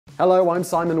Hello, I'm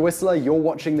Simon Whistler, you're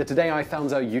watching the Today I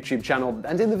Found Out YouTube channel,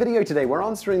 and in the video today we're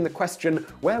answering the question,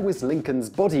 where was Lincoln's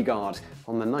bodyguard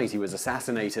on the night he was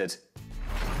assassinated?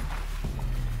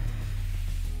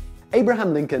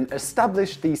 Abraham Lincoln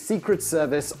established the Secret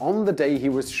Service on the day he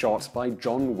was shot by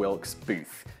John Wilkes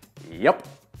Booth. Yup.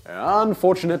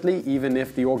 Unfortunately, even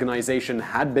if the organization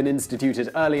had been instituted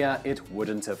earlier, it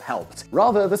wouldn't have helped.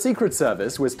 Rather, the Secret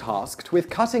Service was tasked with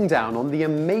cutting down on the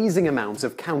amazing amount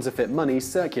of counterfeit money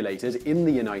circulated in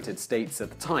the United States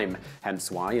at the time, hence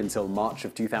why, until March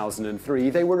of 2003,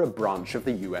 they were a branch of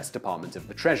the US Department of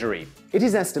the Treasury. It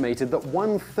is estimated that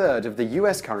 1/3 of the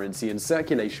US currency in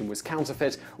circulation was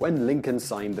counterfeit when Lincoln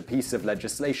signed the piece of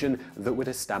legislation that would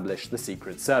establish the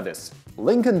Secret Service.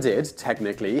 Lincoln did,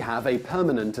 technically, have a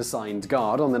permanent assigned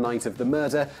guard on the night of the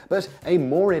murder, but a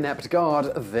more inept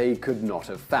guard they could not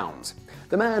have found.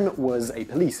 The man was a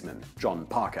policeman, John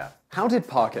Parker. How did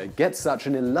Parker get such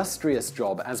an illustrious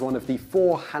job as one of the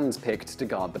 4 handpicked to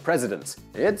guard the president?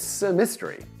 It's a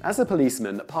mystery. As a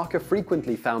policeman, Parker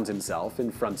frequently found himself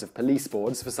in front of police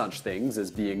boards for such things as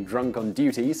being drunk on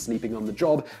duty, sleeping on the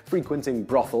job, frequenting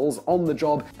brothels on the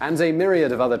job, and a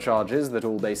myriad of other charges that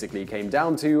all basically came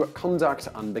down to conduct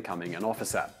unbecoming an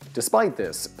officer. Despite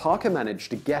this, Parker managed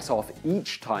to get off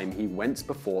each time he went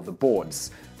before the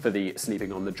boards. For the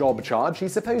sleeping on the job charge, he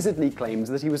supposedly claimed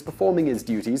that he was performing his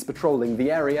duties patrolling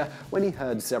the area when he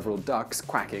heard several ducks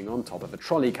quacking on top of a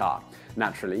trolley car.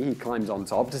 Naturally, he climbed on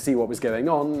top to see what was going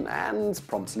on and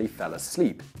promptly fell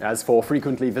asleep. As for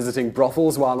frequently visiting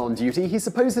brothels while on duty, he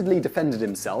supposedly defended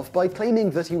himself by claiming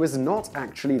that he was not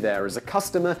actually there as a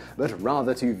customer, but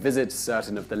rather to visit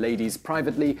certain of the ladies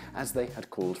privately as they had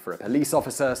called for a police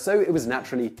officer, so it was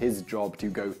naturally his job to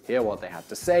go hear what they had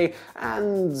to say,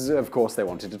 and of course they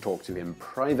wanted to talk to him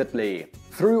privately.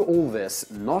 Through all this,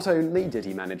 not only did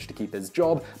he manage to keep his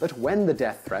job, but when the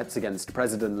death threats against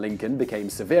President Lincoln became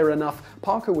severe enough,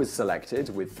 Parker was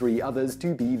selected, with 3 others,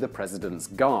 to be the president's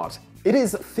guard. It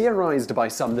is theorized by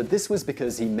some that this was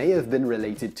because he may have been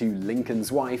related to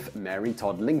Lincoln's wife, Mary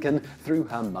Todd Lincoln, through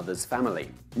her mother's family.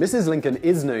 Mrs. Lincoln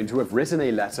is known to have written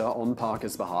a letter on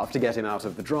Parker's behalf to get him out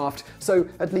of the draft, so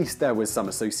at least there was some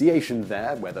association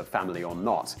there, whether family or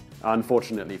not.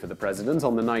 Unfortunately for the president,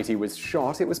 on the night he was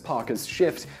shot, it was Parker's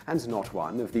shift, and not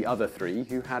one of the other 3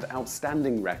 who had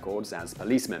outstanding records as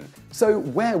policemen. So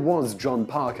where was John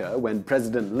Parker when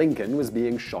President Lincoln was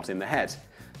being shot in the head?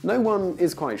 No one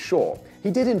is quite sure. He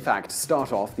did in fact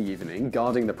start off the evening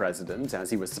guarding the president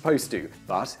as he was supposed to,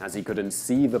 but as he couldn't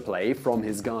see the play from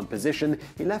his guard position,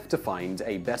 he left to find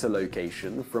a better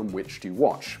location from which to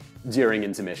watch. During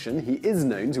intermission, he is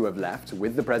known to have left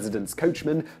with the president's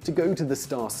coachman to go to the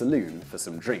Star Saloon for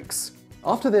some drinks.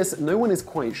 After this, no one is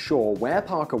quite sure where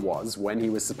Parker was when he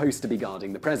was supposed to be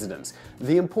guarding the president.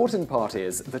 The important part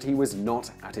is that he was not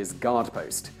at his guard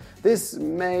post. This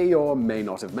may or may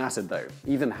not have mattered though.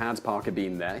 Even had Parker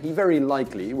been there, he very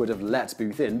likely would have let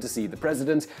Booth in to see the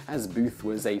president, as Booth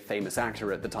was a famous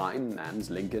actor at the time, and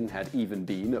Lincoln had even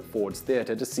been at Ford's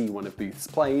Theatre to see one of Booth's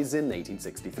plays in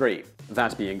 1863.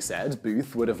 That being said,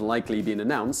 Booth would have likely been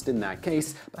announced in that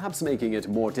case, perhaps making it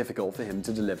more difficult for him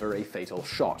to deliver a fatal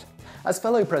shot. As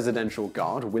fellow presidential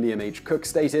guard William H. Cook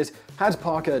stated, "Had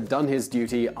Parker done his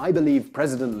duty, I believe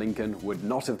President Lincoln would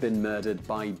not have been murdered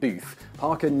by Booth.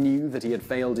 Parker knew that he had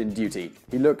failed in duty.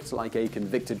 He looked like a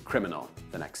convicted criminal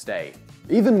the next day."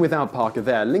 Even without Parker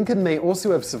there, Lincoln may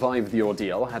also have survived the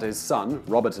ordeal had his son,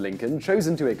 Robert Lincoln,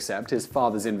 chosen to accept his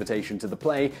father's invitation to the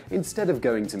play instead of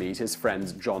going to meet his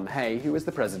friend John Hay, who was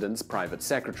the president's private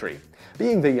secretary.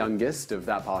 Being the youngest of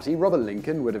that party, Robert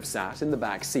Lincoln would have sat in the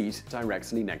back seat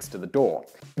directly next to the door.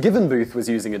 Given Booth was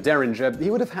using a derringer,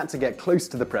 he would have had to get close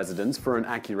to the president for an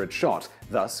accurate shot,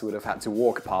 thus would have had to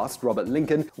walk past Robert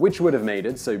Lincoln, which would have made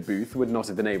it so Booth would not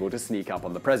have been able to sneak up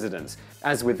on the president.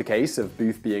 As with the case of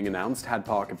Booth being announced, had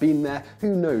Parker been there,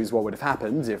 who knows what would have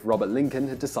happened if Robert Lincoln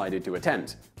had decided to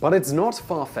attend. But it's not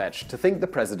far-fetched to think the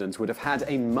president would have had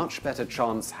a much better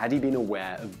chance had he been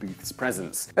aware of Booth's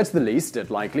presence. At the least,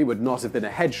 it likely would not have been a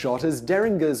headshot, as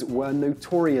derringers were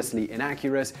notoriously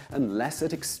inaccurate unless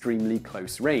at extremely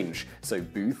close range, so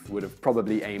Booth would have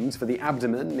probably aimed for the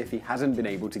abdomen if he hadn't been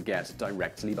able to get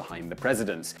directly behind the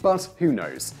president. But who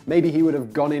knows, maybe he would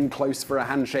have gone in close for a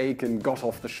handshake and got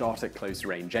off the shot at close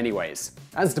range anyways.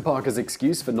 As to Parker's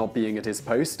excuse for not being at his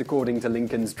post, according to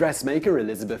Lincoln's dressmaker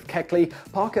Elizabeth Keckley,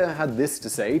 Parker had this to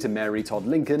say to Mary Todd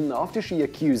Lincoln after she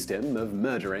accused him of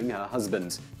murdering her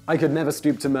husband. "I could never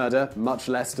stoop to murder, much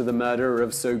less to the murder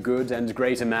of so good and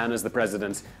great a man as the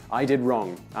president. I did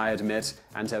wrong, I admit,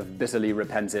 and have bitterly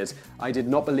repented. I did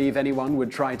not believe anyone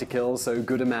would try to kill so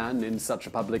good a man in such a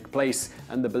public place,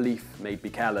 and the belief made me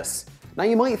careless. Now,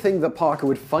 you might think that Parker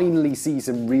would finally see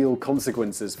some real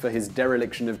consequences for his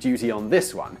dereliction of duty on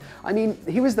this one. I mean,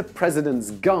 he was the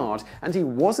president's guard, and he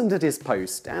wasn't at his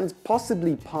post, and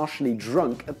possibly partially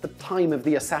drunk at the time of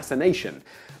the assassination.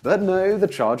 But no, the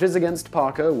charges against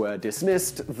Parker were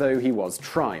dismissed, though he was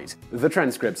tried. The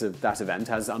transcript of that event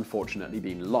has unfortunately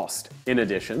been lost. In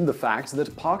addition, the fact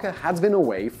that Parker had been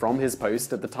away from his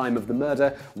post at the time of the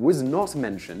murder was not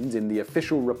mentioned in the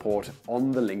official report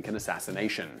on the Lincoln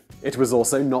assassination. It was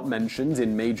also not mentioned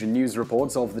in major news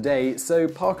reports of the day, so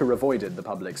Parker avoided the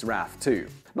public's wrath too.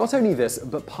 Not only this,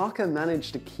 but Parker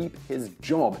managed to keep his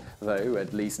job, though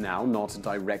at least now not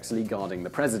directly guarding the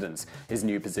president. His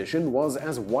new position was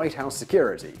as White House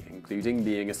security, including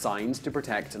being assigned to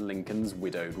protect Lincoln's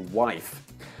widowed wife.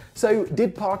 So,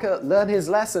 did Parker learn his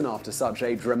lesson after such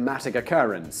a dramatic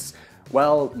occurrence?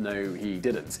 Well, no, he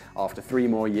didn't. After 3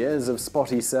 more years of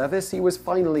spotty service, he was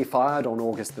finally fired on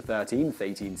August 13,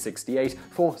 1868,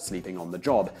 for sleeping on the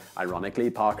job. Ironically,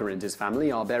 Parker and his family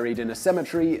are buried in a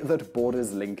cemetery that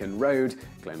borders Lincoln Road,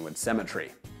 Glenwood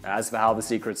Cemetery. As for how the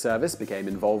Secret Service became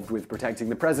involved with protecting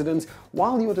the president,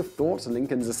 while you would have thought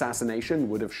Lincoln's assassination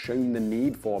would have shown the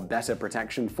need for better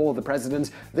protection for the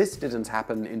president, this didn't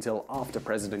happen until after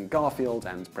President Garfield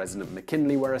and President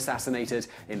McKinley were assassinated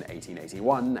in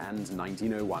 1881 and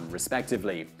 1901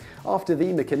 respectively. After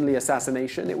the McKinley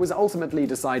assassination, it was ultimately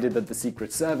decided that the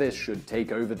Secret Service should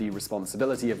take over the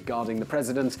responsibility of guarding the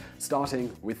president,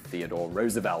 starting with Theodore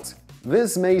Roosevelt.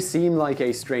 This may seem like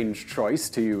a strange choice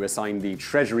to assign the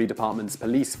Treasury Department's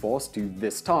police force to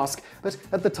this task, but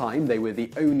at the time they were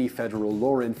the only federal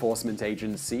law enforcement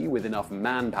agency with enough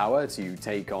manpower to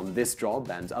take on this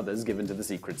job and others given to the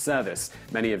Secret Service.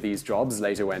 Many of these jobs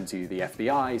later went to the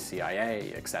FBI,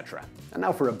 CIA, etc. And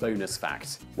now for a bonus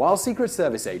fact. While Secret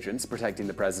Service agents protecting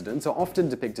the president are often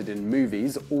depicted in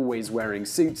movies always wearing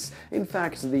suits, in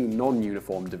fact the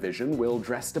non-uniform division will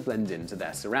dress to blend into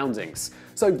their surroundings.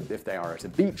 So if they are at a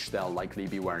beach, they'll likely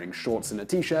be wearing shorts and a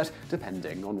t-shirt,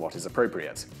 depending on what is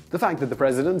appropriate. The fact that the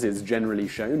president is generally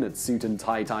shown at suit and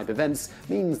tie type events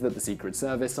means that the Secret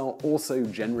Service are also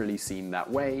generally seen that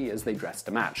way as they dress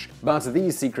to match. But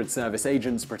these Secret Service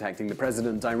agents protecting the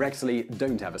president directly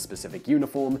don't have a specific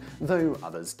uniform, though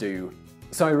others do.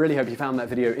 So I really hope you found that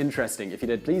video interesting. If you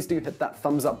did, please do hit that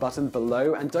thumbs up button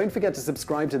below, and don't forget to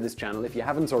subscribe to this channel if you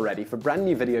haven't already for brand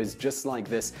new videos just like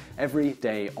this every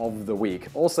day of the week.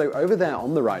 Also, over there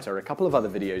on the right are a couple of other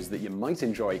videos that you might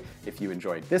enjoy if you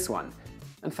enjoyed this one.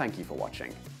 And thank you for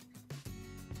watching.